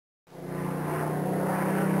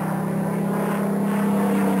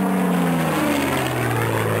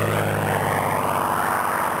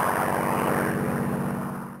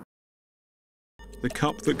The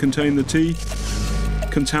cup that contained the tea,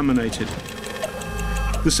 contaminated.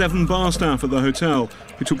 The 7 bar staff at the hotel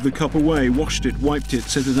who took the cup away, washed it, wiped it,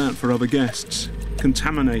 set it out for other guests,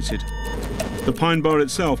 contaminated. The Pine Bar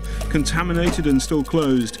itself, contaminated and still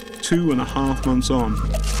closed, 2.5 months on.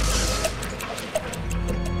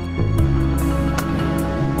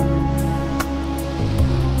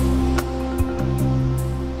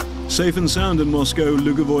 Safe and sound in Moscow,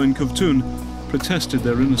 Lugovoy and Kovtun protested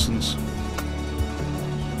their innocence.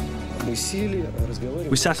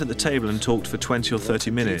 We sat at the table and talked for 20 or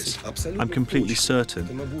 30 minutes. I'm completely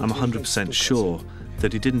certain, I'm 100% sure,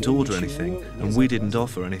 that he didn't order anything and we didn't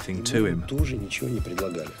offer anything to him.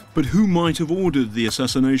 But who might have ordered the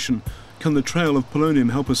assassination? Can the trail of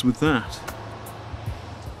polonium help us with that?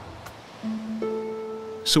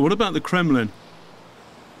 So what about the Kremlin?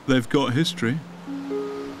 They've got history.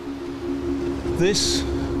 This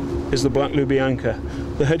is the Black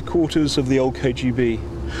Lubyanka, the headquarters of the old KGB.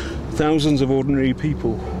 Thousands of ordinary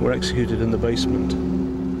people were executed in the basement.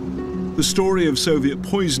 The story of Soviet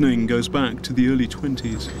poisoning goes back to the early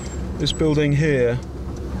 20s. This building here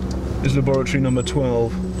is laboratory number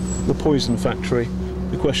 12, the poison factory.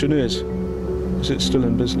 The question is it still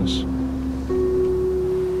in business?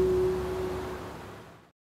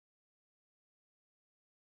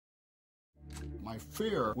 My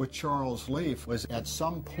fear with Charles Leaf was at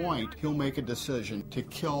some point he'll make a decision to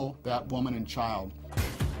kill that woman and child.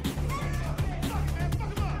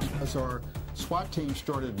 As our SWAT team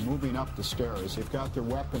started moving up the stairs, they've got their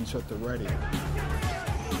weapons at the ready.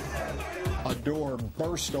 A door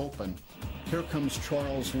burst open. Here comes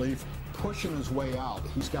Charles Leaf pushing his way out.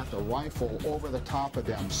 He's got the rifle over the top of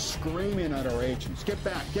them, screaming at our agents, "Get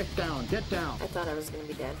back, get down, get down." I thought I was going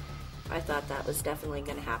to be dead. I thought that was definitely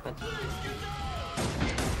going to happen.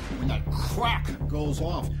 When that crack goes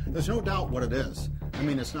off, there's no doubt what it is. I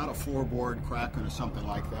mean, it's not a floorboard cracking or something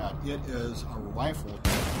like that. It is a rifle.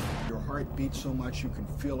 Your heart beats so much you can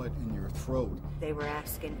feel it in your throat. They were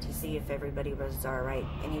asking to see if everybody was all right,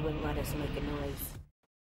 and he wouldn't let us make a noise.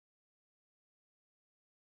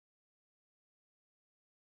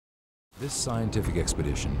 This scientific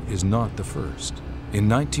expedition is not the first. In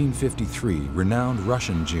 1953, renowned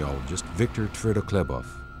Russian geologist Viktor Tverdoklebov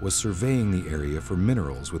was surveying the area for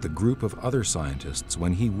minerals with a group of other scientists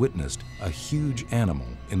when he witnessed a huge animal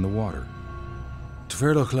in the water.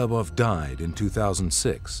 Tverdoklebov died in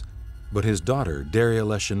 2006, but his daughter, Daria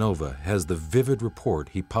Leshinova, has the vivid report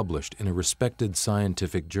he published in a respected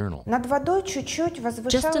scientific journal.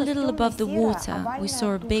 Just a little above the water, we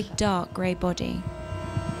saw a big dark grey body.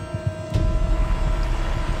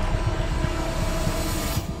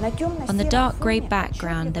 On the dark grey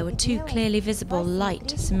background, there were 2 clearly visible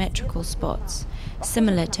light symmetrical spots,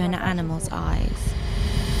 similar to an animal's eyes.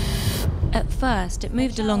 At first, it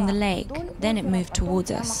moved along the lake, then it moved towards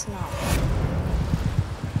us.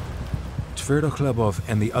 Tverdoklebov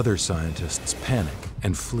and the other scientists panic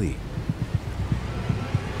and flee.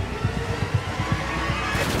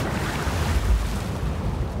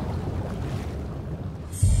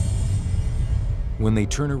 When they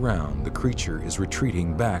turn around, the creature is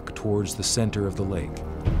retreating back towards the center of the lake.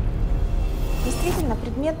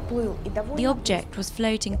 The object was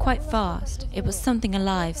floating quite fast. It was something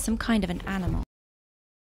alive, some kind of an animal.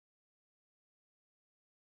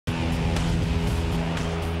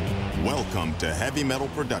 Welcome to heavy metal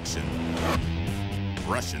production,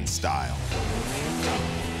 Russian style.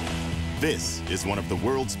 This is one of the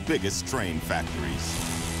world's biggest train factories.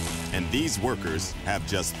 And these workers have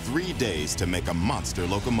just 3 days to make a monster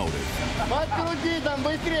locomotive.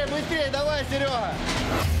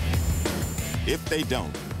 If they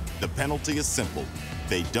don't, the penalty is simple.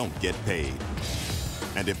 They don't get paid.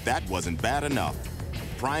 And if that wasn't bad enough,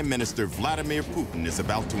 Prime Minister Vladimir Putin is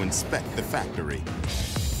about to inspect the factory.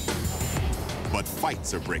 But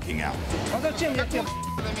fights are breaking out.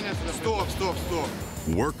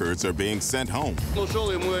 Workers are being sent home.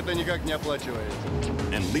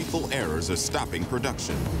 And lethal errors are stopping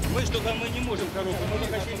production.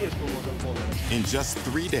 In just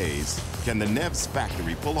 3 days, can the Nev's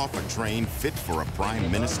factory pull off a train fit for a prime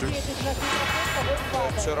minister?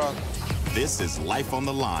 This is life on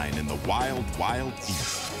the line in the wild, wild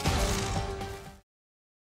east.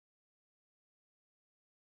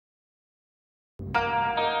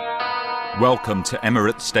 Welcome to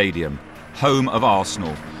Emirates Stadium, home of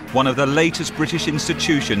Arsenal, one of the latest British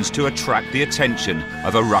institutions to attract the attention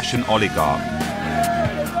of a Russian oligarch.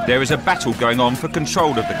 There is a battle going on for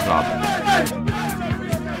control of the club.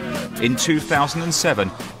 In 2007,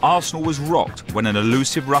 Arsenal was rocked when an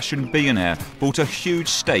elusive Russian billionaire bought a huge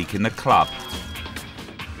stake in the club.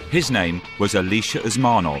 His name was Alisher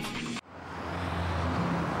Usmanov.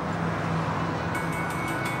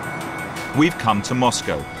 we've come to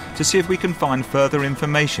Moscow to see if we can find further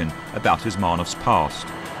information about Usmanov's past.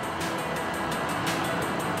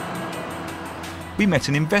 We met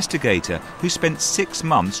an investigator who spent 6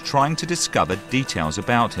 months trying to discover details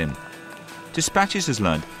about him. Dispatches has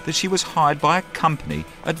learned that she was hired by a company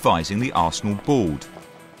advising the Arsenal board.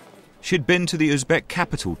 She'd been to the Uzbek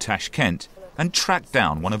capital Tashkent and tracked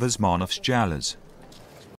down one of Usmanov's jailers.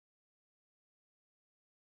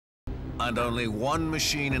 And only one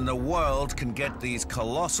machine in the world can get these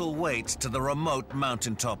colossal weights to the remote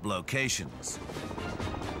mountaintop locations.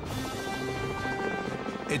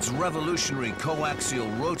 Its revolutionary coaxial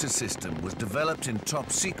rotor system was developed in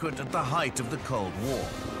top secret at the height of the Cold War.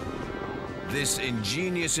 This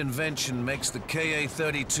ingenious invention makes the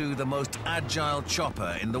Ka-32 the most agile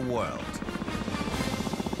chopper in the world.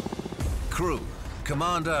 Crew,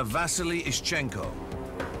 Commander Vasily Ishchenko.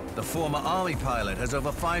 The former army pilot has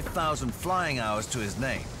over 5,000 flying hours to his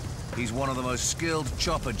name. He's one of the most skilled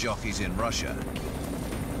chopper jockeys in Russia.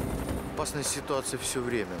 Опасная ситуация все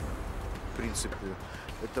время. В принципе,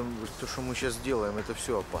 это то, что мы сейчас делаем, это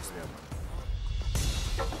все опасно.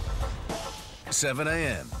 7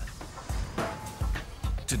 a.m.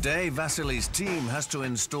 Today, Vasily's team has to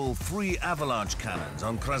install 3 avalanche cannons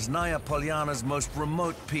on Krasnaya Polyana's most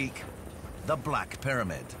remote peak, the Black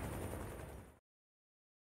Pyramid.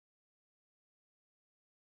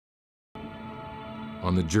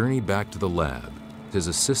 On the journey back to the lab, his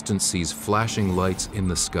assistant sees flashing lights in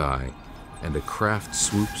the sky, and a craft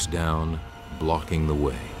swoops down, blocking the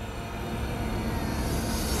way.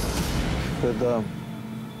 Когда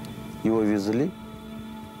его везли,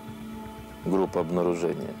 группа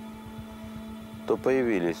обнаружения, то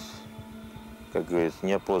появились, как говорится,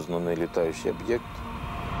 неопознанный летающий объект.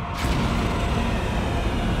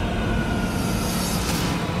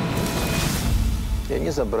 И они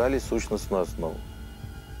забрали сущностную основу.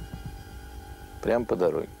 Прямо по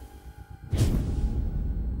дороге.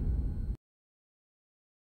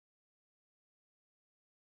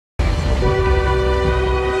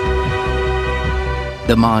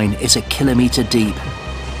 The mine is a kilometre deep,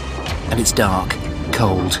 and it's dark,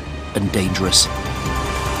 cold, and dangerous.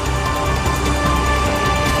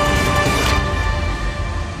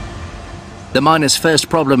 The miner's first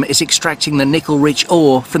problem is extracting the nickel-rich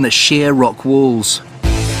ore from the sheer rock walls.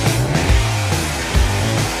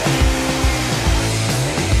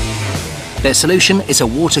 Their solution is a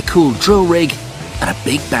water-cooled drill rig and a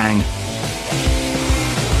big bang.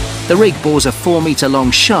 The rig bores a 4-metre-long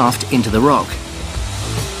shaft into the rock.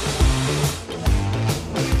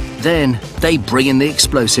 Then they bring in the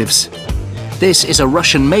explosives. This is a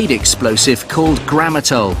Russian-made explosive called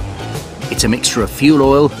Gramatol. It's a mixture of fuel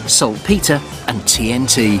oil, saltpeter and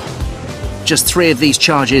TNT. Just 3 of these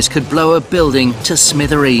charges could blow a building to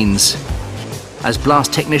smithereens, as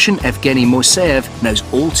blast technician Evgeny Moiseyev knows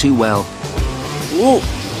all too well. Ну,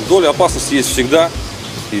 доля опасности есть всегда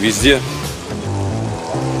и везде.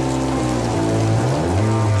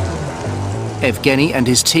 Evgeny and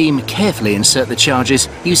his team carefully insert the charges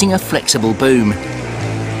using a flexible boom.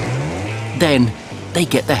 Then they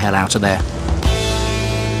get the hell out of there.